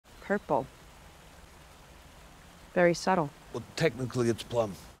purple. Very subtle. Well, technically it's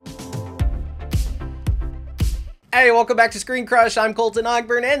plum. Hey, welcome back to ScreenCrush. I'm Colton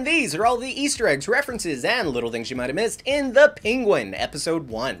Ogburn, and these are all the Easter eggs, references, and little things you might have missed in The Penguin, Episode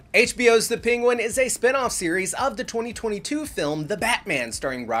 1. HBO's The Penguin is a spin-off series of the 2022 film The Batman,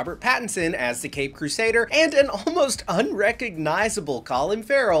 starring Robert Pattinson as the Caped Crusader and an almost unrecognizable Colin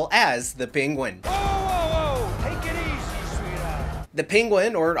Farrell as the Penguin. The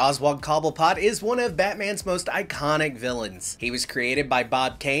Penguin, or Oswald Cobblepot, is one of Batman's most iconic villains. He was created by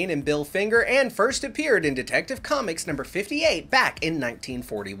Bob Kane and Bill Finger and first appeared in Detective Comics number 58 back in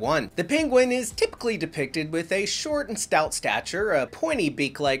 1941. The Penguin is typically depicted with a short and stout stature, a pointy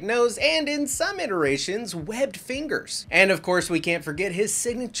beak-like nose, and in some iterations, webbed fingers. And of course, we can't forget his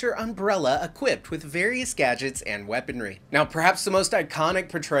signature umbrella equipped with various gadgets and weaponry. Now, perhaps the most iconic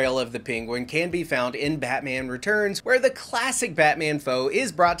portrayal of the Penguin can be found in Batman Returns, where the classic Batman foe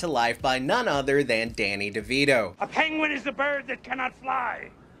is brought to life by none other than Danny DeVito. A penguin is a bird that cannot fly.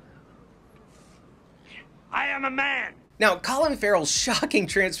 I am a man. Now, Colin Farrell's shocking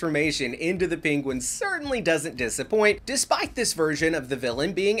transformation into the Penguin certainly doesn't disappoint. Despite this version of the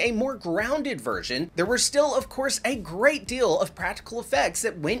villain being a more grounded version, there were still, of course, a great deal of practical effects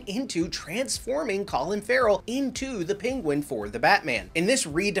that went into transforming Colin Farrell into the Penguin for the Batman. In this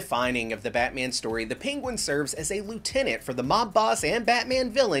redefining of the Batman story, the Penguin serves as a lieutenant for the mob boss and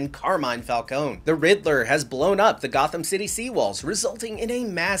Batman villain Carmine Falcone. The Riddler has blown up the Gotham City seawalls, resulting in a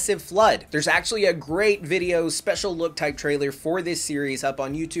massive flood. There's actually a great video special look type trailer for this series up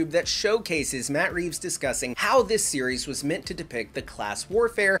on YouTube that showcases Matt Reeves discussing how this series was meant to depict the class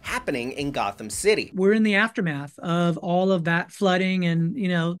warfare happening in Gotham City. We're in the aftermath of all of that flooding,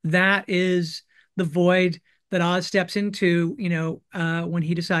 and that is the void that Oz steps into, when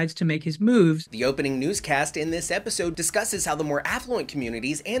he decides to make his moves. The opening newscast in this episode discusses how the more affluent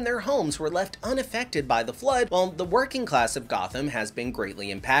communities and their homes were left unaffected by the flood, while the working class of Gotham has been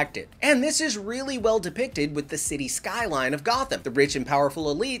greatly impacted. And this is really well depicted with the city skyline of Gotham. The rich and powerful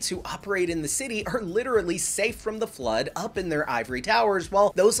elites who operate in the city are literally safe from the flood up in their ivory towers,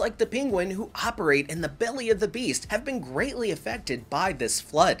 while those like the Penguin who operate in the belly of the beast have been greatly affected by this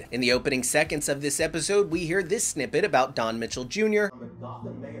flood. In the opening seconds of this episode, we hear this snippet about Don Mitchell Jr.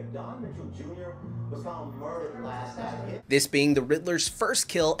 Gotham Mayor Don Mitchell Jr. was found murdered last night. This being the Riddler's first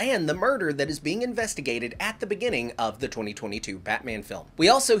kill and the murder that is being investigated at the beginning of the 2022 Batman film. We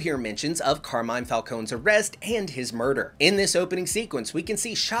also hear mentions of Carmine Falcone's arrest and his murder. In this opening sequence, we can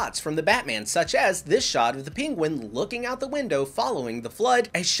see shots from the Batman, such as this shot of the Penguin looking out the window following the flood,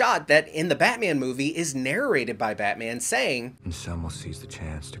 a shot that in the Batman movie is narrated by Batman saying, "And some will seize the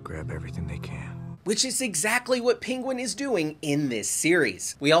chance to grab everything they can." Which is exactly what Penguin is doing in this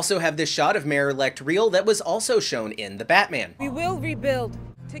series. We also have this shot of Mayor-elect Real that was also shown in the Batman. We will rebuild.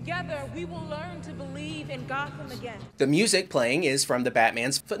 Together, we will learn to believe in Gotham again. The music playing is from the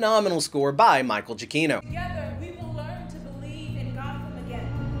Batman's phenomenal score by Michael Giacchino. Together, we will learn to believe in Gotham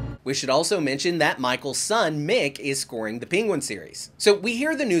again. We should also mention that Michael's son, Mick, is scoring the Penguin series. So we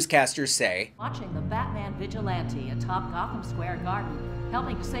hear the newscasters say, "Watching the Batman vigilante atop Gotham Square Garden,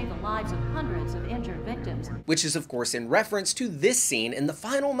 helping to save the lives of hundreds of injured victims." Which is of course in reference to this scene in the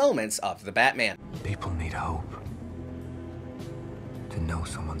final moments of the Batman. People need hope. To know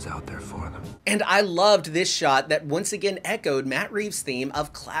someone's out there for them. And I loved this shot that once again echoed Matt Reeves' theme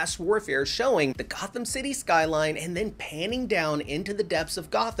of class warfare, showing the Gotham City skyline and then panning down into the depths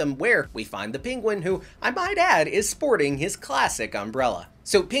of Gotham, where we find the Penguin, who I might add is sporting his classic umbrella.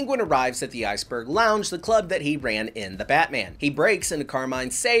 So Penguin arrives at the Iceberg Lounge, the club that he ran in the Batman. He breaks into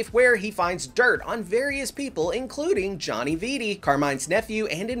Carmine's safe, where he finds dirt on various people, including Johnny Vitti, Carmine's nephew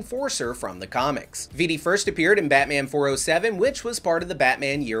and enforcer from the comics. Vitti first appeared in Batman 407, which was part of the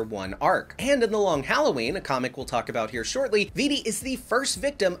Batman Year One arc. And in The Long Halloween, a comic we'll talk about here shortly, Vitti is the first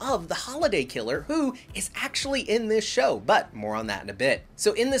victim of the Holiday Killer, who is actually in this show, but more on that in a bit.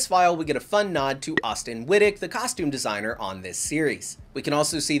 So in this file, we get a fun nod to Austin Whittick, the costume designer on this series. We can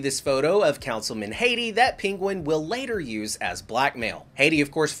also see this photo of Councilman Haiti that Penguin will later use as blackmail. Haiti,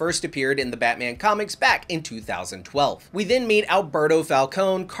 of course, first appeared in the Batman comics back in 2012. We then meet Alberto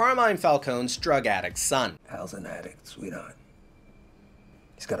Falcone, Carmine Falcone's drug addict son. Hal's an addict, sweetheart.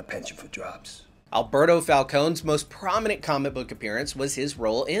 He's got a penchant for drops. Alberto Falcone's most prominent comic book appearance was his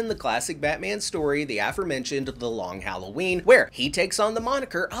role in the classic Batman story, the aforementioned The Long Halloween, where he takes on the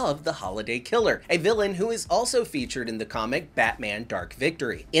moniker of the Holiday Killer, a villain who is also featured in the comic Batman Dark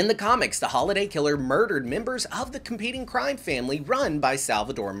Victory. In the comics, the Holiday Killer murdered members of the competing crime family run by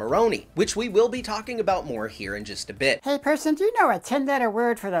Salvador Maroni, which we will be talking about more here in just a bit. Hey person, do you know a 10-letter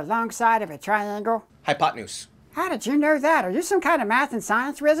word for the long side of a triangle? Hypotenuse. How did you know that? Are you some kind of math and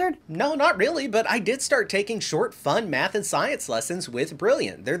science wizard? No, not really, but I did start taking short, fun math and science lessons with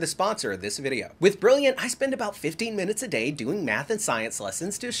Brilliant. They're the sponsor of this video. With Brilliant, I spend about 15 minutes a day doing math and science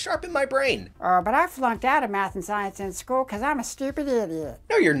lessons to sharpen my brain. Oh, but I flunked out of math and science in school because I'm a stupid idiot.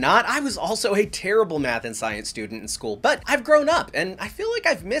 No, you're not. I was also a terrible math and science student in school, but I've grown up and I feel like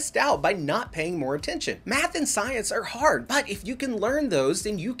I've missed out by not paying more attention. Math and science are hard, but if you can learn those,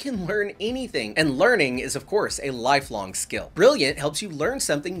 then you can learn anything. And learning is, of course, a lifelong skill. Brilliant helps you learn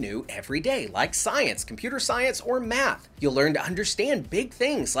something new every day, like science, computer science, or math. You'll learn to understand big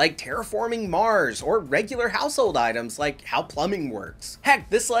things like terraforming Mars or regular household items like how plumbing works.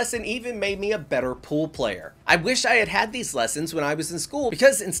 Heck, this lesson even made me a better pool player. I wish I had had these lessons when I was in school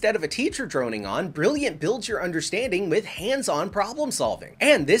because instead of a teacher droning on, Brilliant builds your understanding with hands-on problem solving.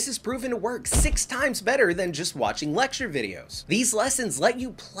 And this is proven to work 6 times better than just watching lecture videos. These lessons let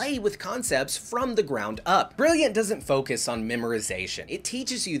you play with concepts from the ground up. Brilliant doesn't focus on memorization. It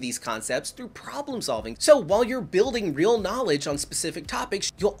teaches you these concepts through problem solving. So while you're building real knowledge on specific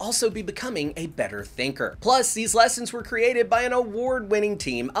topics, you'll also be becoming a better thinker. Plus, these lessons were created by an award-winning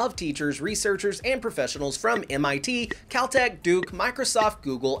team of teachers, researchers, and professionals from MIT, Caltech, Duke, Microsoft,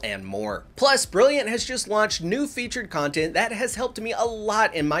 Google, and more. Plus, Brilliant has just launched new featured content that has helped me a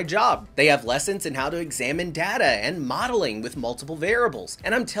lot in my job. They have lessons in how to examine data and modeling with multiple variables.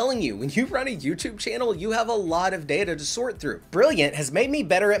 And I'm telling you, when you run a YouTube channel, you have a lot of data to sort through. Brilliant has made me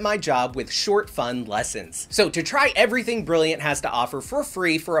better at my job with short, fun lessons. So to try everything Brilliant has to offer for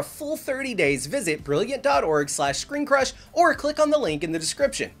free for a full 30 days, visit brilliant.org/ScreenCrush or click on the link in the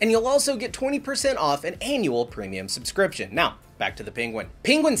description. And you'll also get 20% off an annual premium subscription. Now, back to the Penguin.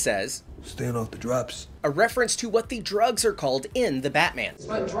 Penguin says, Staying off the drops. a reference to what the drugs are called in the Batman.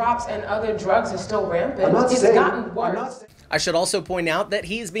 But drops and other drugs are still rampant. I'm not It's saying- gotten worse. I should also point out that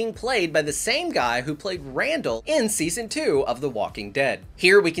he is being played by the same guy who played Randall in season 2 of The Walking Dead.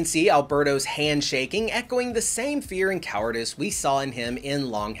 Here we can see Alberto's hand shaking, echoing the same fear and cowardice we saw in him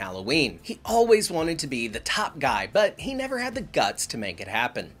in Long Halloween. He always wanted to be the top guy, but he never had the guts to make it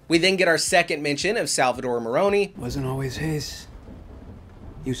happen. We then get our second mention of Salvador Maroni. Wasn't always his.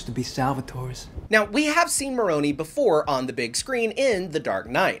 Used to be Salvatore's. Now, we have seen Maroni before on the big screen in The Dark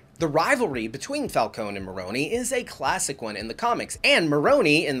Knight. The rivalry between Falcone and Maroni is a classic one in the comics, and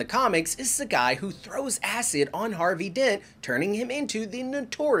Maroni in the comics is the guy who throws acid on Harvey Dent, turning him into the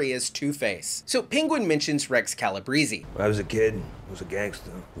notorious Two-Face. So Penguin mentions Rex Calabrese. When I was a kid, I was a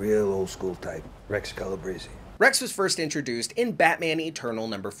gangster. Real old school type. Rex Calabrese. Rex was first introduced in Batman Eternal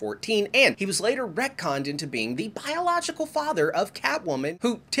number 14, and he was later retconned into being the biological father of Catwoman,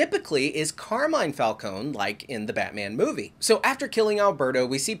 who typically is Carmine Falcone, like in the Batman movie. So after killing Alberto,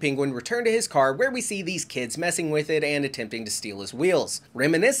 we see Penguin return to his car, where we see these kids messing with it and attempting to steal his wheels,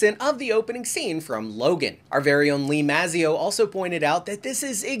 reminiscent of the opening scene from Logan. Our very own Lee Mazzio also pointed out that this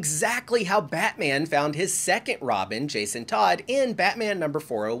is exactly how Batman found his second Robin, Jason Todd, in Batman number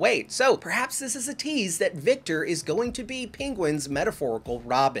 408. So perhaps this is a tease that Victor is going to be Penguin's metaphorical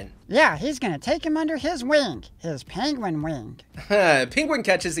Robin. Yeah, he's gonna take him under his wing. His penguin wing. Penguin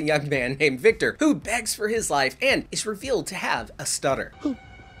catches a young man named Victor who begs for his life and is revealed to have a stutter.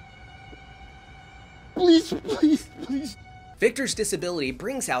 Please, please, please. Victor's disability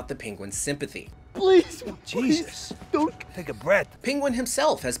brings out the Penguin's sympathy. Please, Jesus. don't. Take a breath. Penguin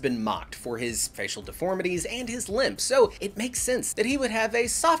himself has been mocked for his facial deformities and his limp, so it makes sense that he would have a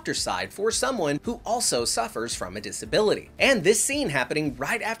softer side for someone who also suffers from a disability. And this scene happening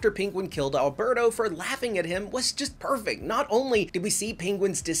right after Penguin killed Alberto for laughing at him was just perfect. Not only did we see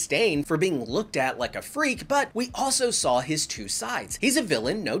Penguin's disdain for being looked at like a freak, but we also saw his two sides. He's a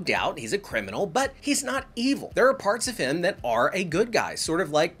villain, no doubt, he's a criminal, but he's not evil. There are parts of him that are a good guy, sort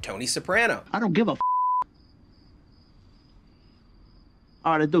of like Tony Soprano. I don't give a.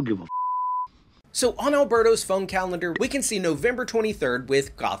 Alright, I don't give a. So on Alberto's phone calendar, we can see November 23rd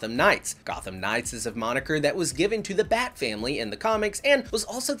with Gotham Knights. Gotham Knights is a moniker that was given to the Bat family in the comics and was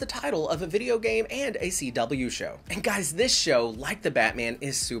also the title of a video game and a CW show. And guys, this show, like the Batman,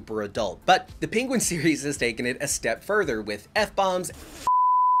 is super adult, but the Penguin series has taken it a step further with F-bombs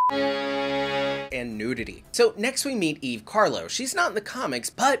and nudity. So next we meet Eve Carlo. She's not in the comics,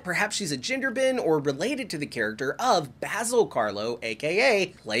 but perhaps she's a gender bin or related to the character of Basil Carlo,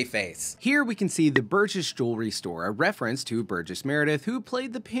 aka Clayface. Here we can see the Burgess Jewelry Store, a reference to Burgess Meredith, who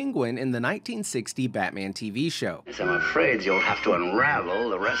played the Penguin in the 1960 Batman TV show. Yes, I'm afraid you'll have to unravel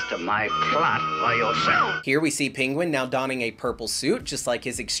the rest of my plot by yourself. Here we see Penguin now donning a purple suit, just like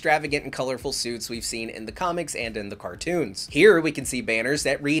his extravagant and colorful suits we've seen in the comics and in the cartoons. Here we can see banners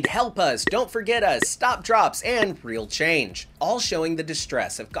that read, "Help us, don't forget vendettas, stop drops, and real change, all showing the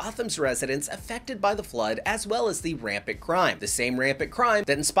distress of Gotham's residents affected by the flood as well as the rampant crime, the same rampant crime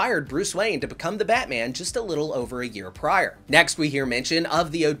that inspired Bruce Wayne to become the Batman just a little over a year prior. Next, we hear mention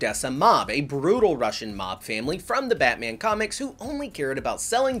of the Odessa mob, a brutal Russian mob family from the Batman comics who only cared about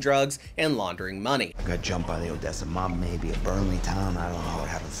selling drugs and laundering money. I got jumped by the Odessa mob, maybe a Burnley town, I don't know, it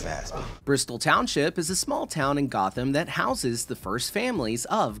happened fast. Bristol Township is a small town in Gotham that houses the first families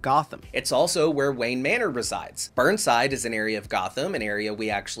of Gotham. It's also where Wayne Manor resides. Burnside is an area of Gotham, an area we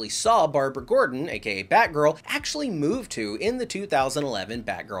actually saw Barbara Gordon, aka Batgirl, actually move to in the 2011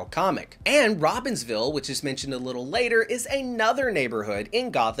 Batgirl comic. And Robbinsville, which is mentioned a little later, is another neighborhood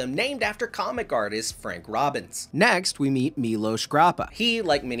in Gotham named after comic artist Frank Robbins. Next, we meet Milos Grappa. He,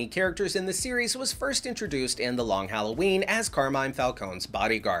 like many characters in the series, was first introduced in The Long Halloween as Carmine Falcone's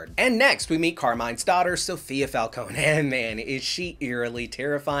bodyguard. And next, we meet Carmine's daughter, Sophia Falcone, and man, is she eerily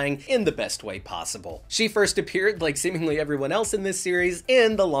terrifying in the best way possible. She first appeared, like seemingly everyone else in this series,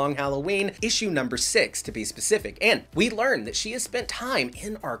 in The Long Halloween, issue number 6 to be specific, and we learn that she has spent time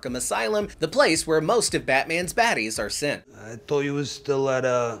in Arkham Asylum, the place where most of Batman's baddies are sent. I thought you was still at,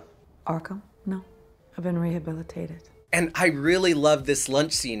 Arkham? No, I've been rehabilitated. And I really love this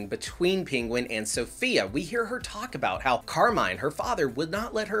lunch scene between Penguin and Sophia. We hear her talk about how Carmine, her father, would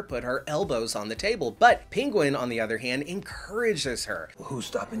not let her put her elbows on the table, but Penguin, on the other hand, encourages her. Who's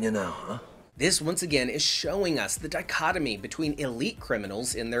stopping you now, huh? This, once again, is showing us the dichotomy between elite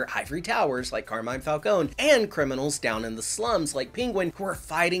criminals in their ivory towers, like Carmine Falcone, and criminals down in the slums, like Penguin, who are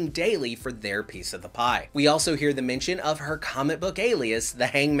fighting daily for their piece of the pie. We also hear the mention of her comic book alias, the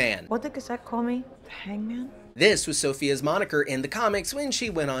Hangman. What did Gazette call me? The Hangman? This was Sophia's moniker in the comics when she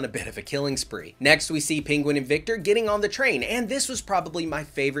went on a bit of a killing spree. Next, we see Penguin and Victor getting on the train, and this was probably my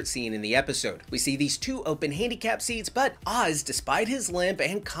favorite scene in the episode. We see these two open handicap seats, but Oz, despite his limp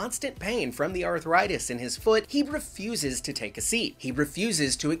and constant pain from the arthritis in his foot, he refuses to take a seat. He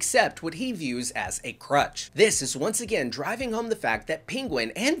refuses to accept what he views as a crutch. This is once again driving home the fact that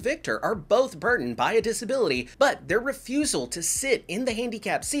Penguin and Victor are both burdened by a disability, but their refusal to sit in the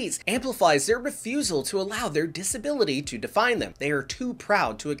handicap seats amplifies their refusal to allow their disability to define them. They are too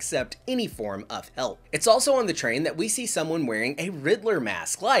proud to accept any form of help. It's also on the train that we see someone wearing a Riddler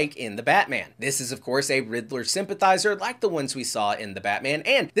mask, like in the Batman. This is of course a Riddler sympathizer like the ones we saw in the Batman,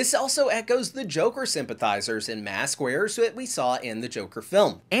 and this also echoes the Joker sympathizers and mask wearers that we saw in the Joker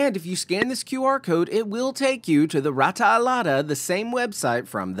film. And if you scan this QR code, it will take you to the Rata Alada, the same website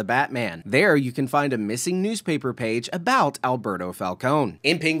from the Batman. There you can find a missing newspaper page about Alberto Falcone.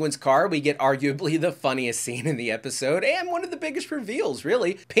 In Penguin's car, we get arguably the funniest scene in the episode, and one of the biggest reveals,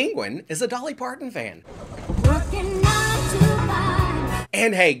 really. Penguin is a Dolly Parton fan.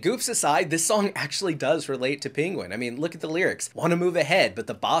 And hey, goofs aside, this song actually does relate to Penguin. I mean, look at the lyrics. Want to move ahead, but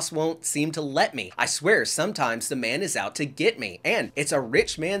the boss won't seem to let me. I swear, sometimes the man is out to get me. And it's a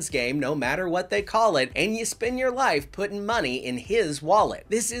rich man's game, no matter what they call it, and you spend your life putting money in his wallet.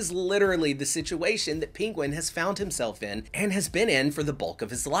 This is literally the situation that Penguin has found himself in and has been in for the bulk of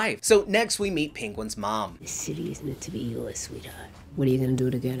his life. So next we meet Penguin's mom. The city is meant to be yours, sweetheart. What are you gonna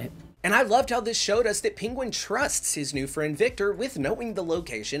do to get it? And I loved how this showed us that Penguin trusts his new friend Victor with knowing the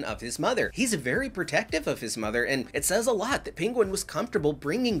location of his mother. He's very protective of his mother, and it says a lot that Penguin was comfortable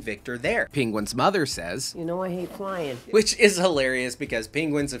bringing Victor there. Penguin's mother says, "You know I hate flying." Which is hilarious because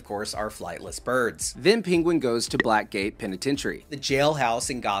penguins, of course, are flightless birds. Then Penguin goes to Blackgate Penitentiary, the jailhouse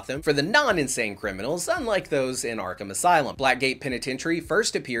in Gotham for the non-insane criminals, unlike those in Arkham Asylum. Blackgate Penitentiary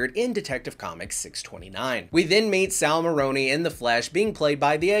first appeared in Detective Comics 629. We then meet Sal Maroni in the flesh, being played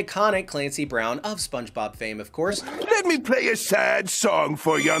by the iconic Clancy Brown of SpongeBob fame, of course. Let me play a sad song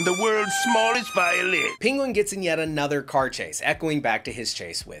for you on the world's smallest violin. Penguin gets in yet another car chase, echoing back to his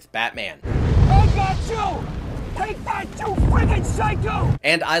chase with Batman. I got you! Take that, you friggin' psycho!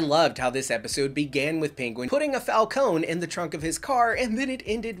 And I loved how this episode began with Penguin putting a Falcone in the trunk of his car, and then it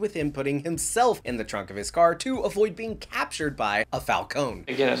ended with him putting himself in the trunk of his car to avoid being captured by a Falcone.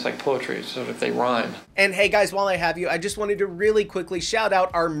 Again, it's like poetry, so if they rhyme. And hey guys, while I have you, I just wanted to really quickly shout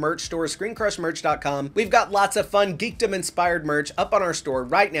out our merch store, ScreenCrushMerch.com. We've got lots of fun geekdom-inspired merch up on our store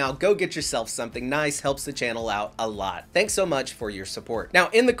right now. Go get yourself something nice, helps the channel out a lot. Thanks so much for your support. Now,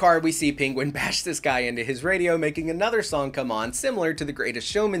 in the car, we see Penguin bash this guy into his radio, making another song come on, similar to the Greatest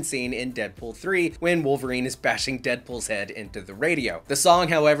Showman scene in Deadpool 3, when Wolverine is bashing Deadpool's head into the radio. The song,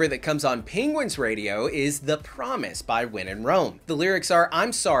 however, that comes on Penguin's radio is The Promise by When in Rome. The lyrics are,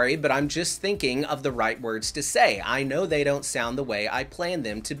 "I'm sorry, but I'm just thinking of the right words to say. I know they don't sound the way I planned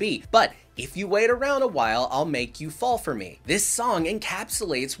them to be, but If you wait around a while, I'll make you fall for me. This song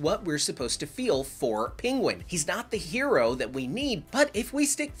encapsulates what we're supposed to feel for Penguin. He's not the hero that we need, but if we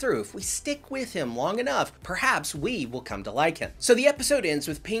stick through, if we stick with him long enough, perhaps we will come to like him. So the episode ends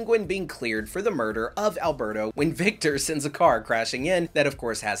with Penguin being cleared for the murder of Alberto when Victor sends a car crashing in that of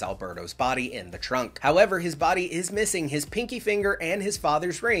course has Alberto's body in the trunk. However, his body is missing his pinky finger and his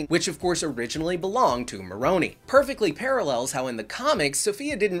father's ring, which of course originally belonged to Maroni. Perfectly parallels how in the comics,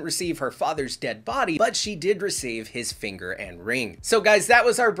 Sophia didn't receive her father's dead body, but she did receive his finger and ring. So guys, that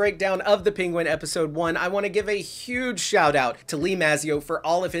was our breakdown of The Penguin episode 1. I want to give a huge shout out to Lee Mazzio for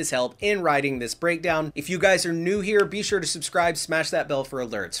all of his help in writing this breakdown. If you guys are new here, be sure to subscribe, smash that bell for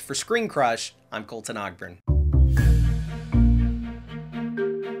alerts. For ScreenCrush, I'm Colton Ogburn.